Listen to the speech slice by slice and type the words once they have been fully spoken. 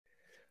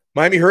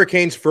Miami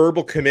Hurricanes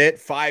verbal commit,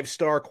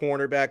 five-star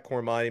cornerback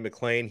Cormani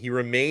McClain. He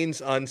remains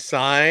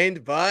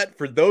unsigned, but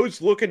for those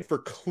looking for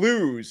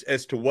clues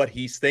as to what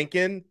he's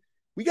thinking,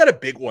 we got a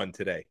big one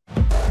today.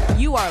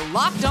 You are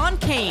Locked On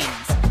Canes,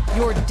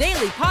 your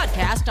daily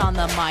podcast on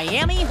the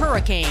Miami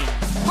Hurricanes,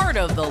 part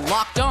of the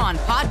Locked On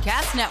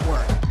Podcast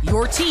Network,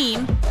 your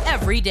team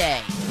every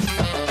day.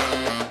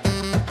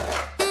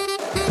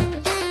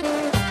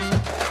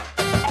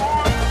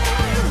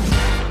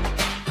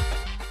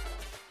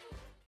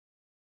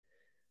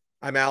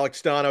 I'm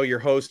Alex Dono, your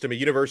host. I'm a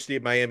University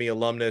of Miami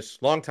alumnus,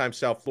 longtime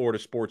South Florida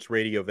sports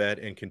radio vet,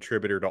 and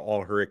contributor to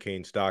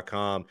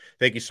allhurricanes.com.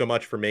 Thank you so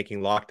much for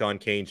making Locked On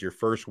Canes your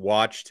first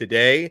watch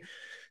today.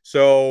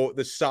 So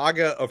the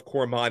saga of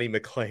Cormani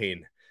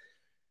McClain.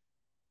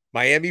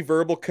 Miami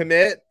verbal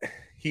commit.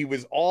 He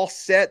was all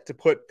set to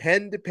put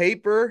pen to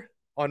paper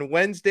on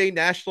Wednesday,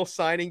 National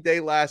Signing Day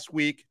last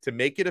week, to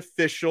make it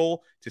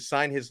official, to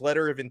sign his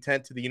letter of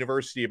intent to the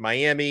University of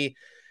Miami.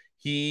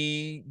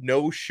 He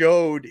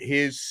no-showed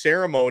his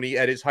ceremony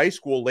at his high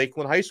school,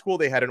 Lakeland High School.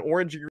 They had an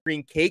orange and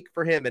green cake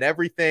for him and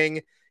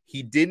everything.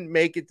 He didn't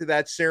make it to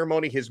that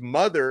ceremony. His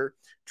mother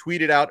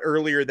tweeted out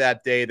earlier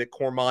that day that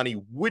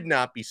Cormani would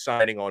not be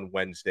signing on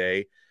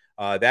Wednesday.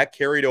 That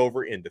carried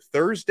over into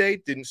Thursday,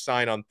 didn't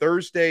sign on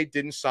Thursday,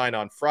 didn't sign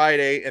on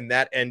Friday, and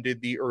that ended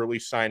the early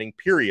signing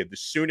period. The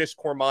soonest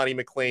Cormani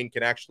McClain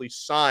can actually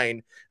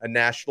sign a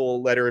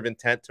national letter of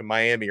intent to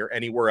Miami or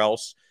anywhere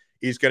else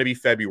is going to be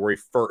February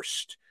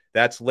 1st.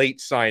 That's late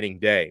signing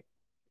day.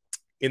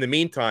 In the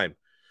meantime,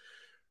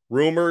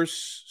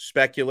 rumors,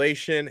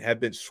 speculation have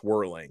been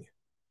swirling.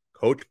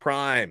 Coach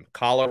Prime,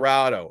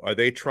 Colorado, are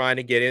they trying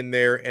to get in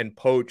there and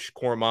poach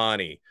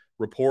Cormani?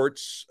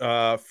 Reports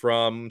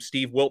from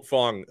Steve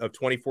Wiltfong of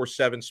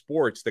 24/7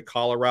 Sports that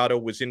Colorado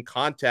was in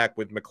contact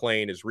with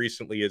McClain as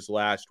recently as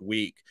last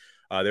week.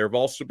 There have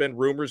also been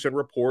rumors and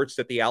reports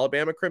that the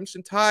Alabama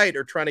Crimson Tide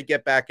are trying to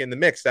get back in the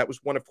mix. That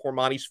was one of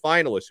Cormani's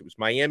finalists. It was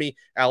Miami,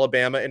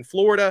 Alabama, and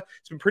Florida.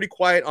 It's been pretty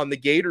quiet on the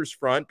Gators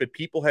front, but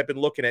people have been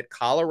looking at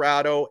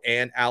Colorado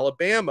and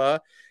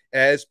Alabama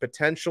as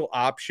potential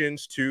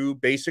options to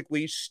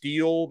basically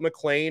steal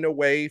McClain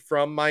away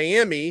from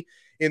Miami.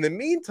 In the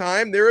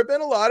meantime, there have been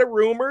a lot of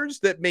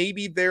rumors that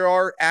maybe there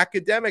are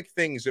academic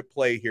things at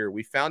play here.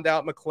 We found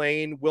out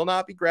McClain will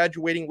not be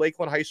graduating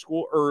Lakeland High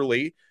School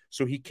early,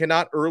 so he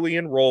cannot early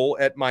enroll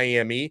at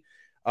Miami,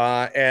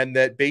 and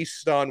that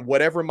based on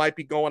whatever might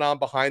be going on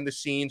behind the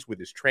scenes with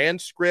his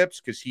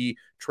transcripts, because he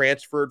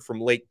transferred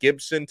from Lake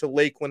Gibson to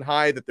Lakeland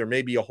High, that there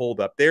may be a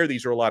holdup there.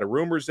 These are a lot of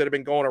rumors that have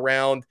been going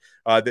around,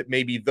 that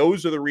maybe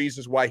those are the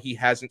reasons why he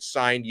hasn't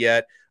signed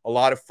yet. A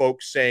lot of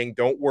folks saying,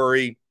 don't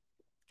worry,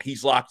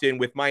 he's locked in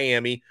with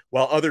Miami,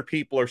 while other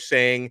people are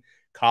saying,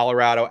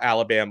 Colorado,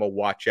 Alabama,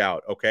 watch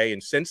out, okay?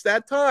 And since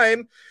that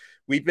time,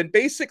 we've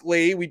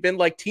been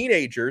like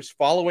teenagers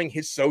following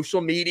his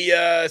social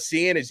media,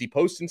 seeing, is he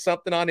posting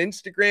something on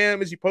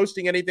Instagram? Is he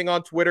posting anything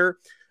on Twitter?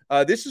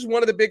 This is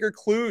one of the bigger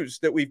clues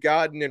that we've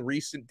gotten in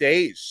recent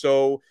days.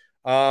 So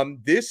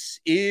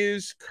this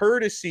is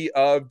courtesy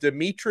of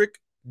Demetric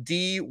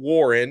D.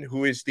 Warren,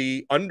 who is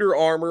the Under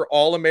Armour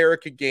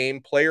All-America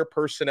Game Player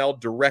Personnel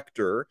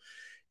Director.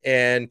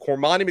 And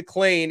Cormani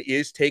McClain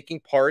is taking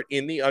part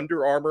in the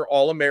Under Armour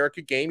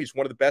All-America Game. He's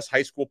one of the best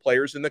high school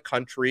players in the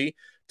country,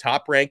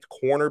 top-ranked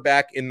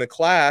cornerback in the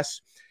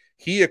class.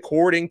 He,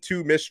 according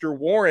to Mr.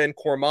 Warren,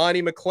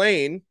 Cormani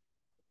McClain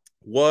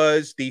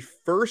was the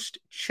first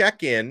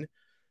check-in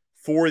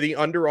for the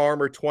Under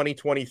Armour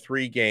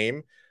 2023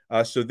 game.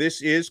 So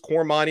this is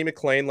Cormani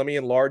McClain. Let me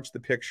enlarge the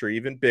picture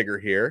even bigger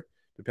here,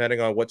 depending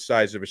on what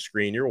size of a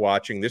screen you're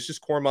watching. This is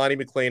Cormani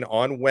McClain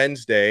on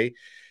Wednesday,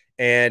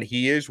 and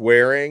he is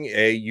wearing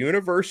a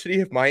University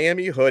of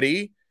Miami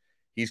hoodie.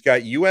 He's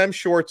got UM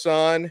shorts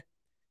on,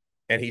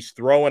 and he's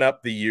throwing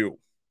up the U.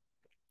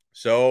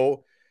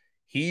 So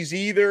he's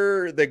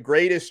either the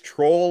greatest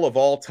troll of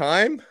all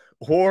time,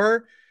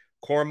 or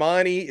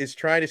Cormani is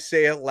trying to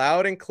say it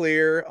loud and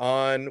clear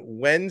on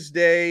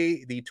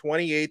Wednesday, the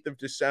 28th of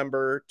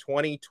December,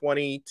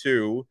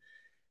 2022,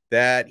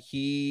 that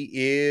he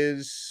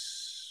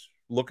is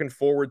looking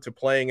forward to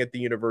playing at the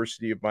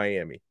University of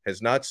Miami.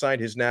 Has not signed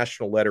his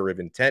national letter of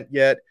intent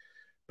yet,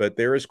 but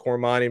there is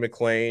Cormani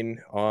McClain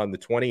on the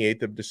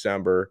 28th of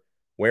December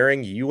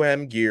wearing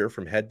UM gear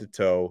from head to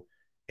toe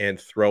and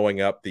throwing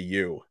up the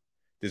U.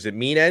 Does it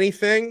mean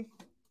anything?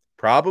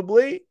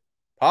 Probably,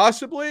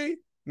 possibly,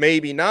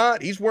 maybe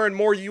not. He's wearing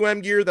more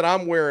UM gear than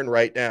I'm wearing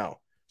right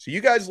now. So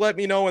you guys let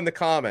me know in the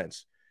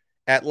comments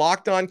at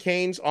Locked On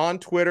Canes on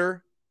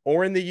Twitter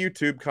or in the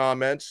YouTube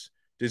comments.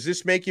 Does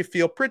this make you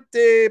feel pretty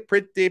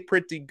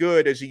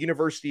good as a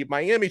University of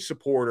Miami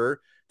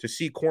supporter to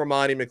see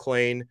Cormani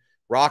McClain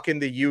rocking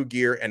the U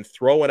gear and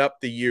throwing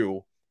up the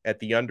U at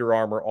the Under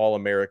Armour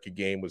All-America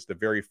Game? Was the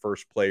very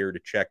first player to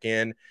check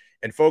in.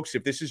 And folks,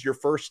 if this is your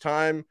first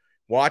time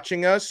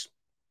watching us,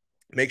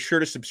 make sure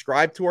to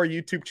subscribe to our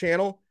YouTube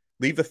channel.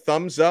 Leave a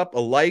thumbs up, a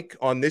like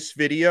on this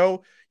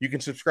video. You can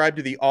subscribe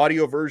to the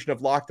audio version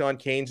of Locked On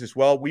Canes as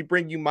well. We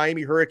bring you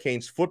Miami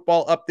Hurricanes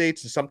football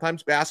updates and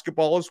sometimes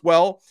basketball as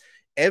well.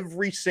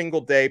 every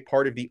single day,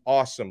 part of the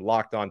awesome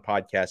Locked On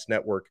Podcast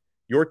Network,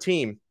 your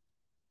team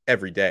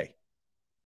every day.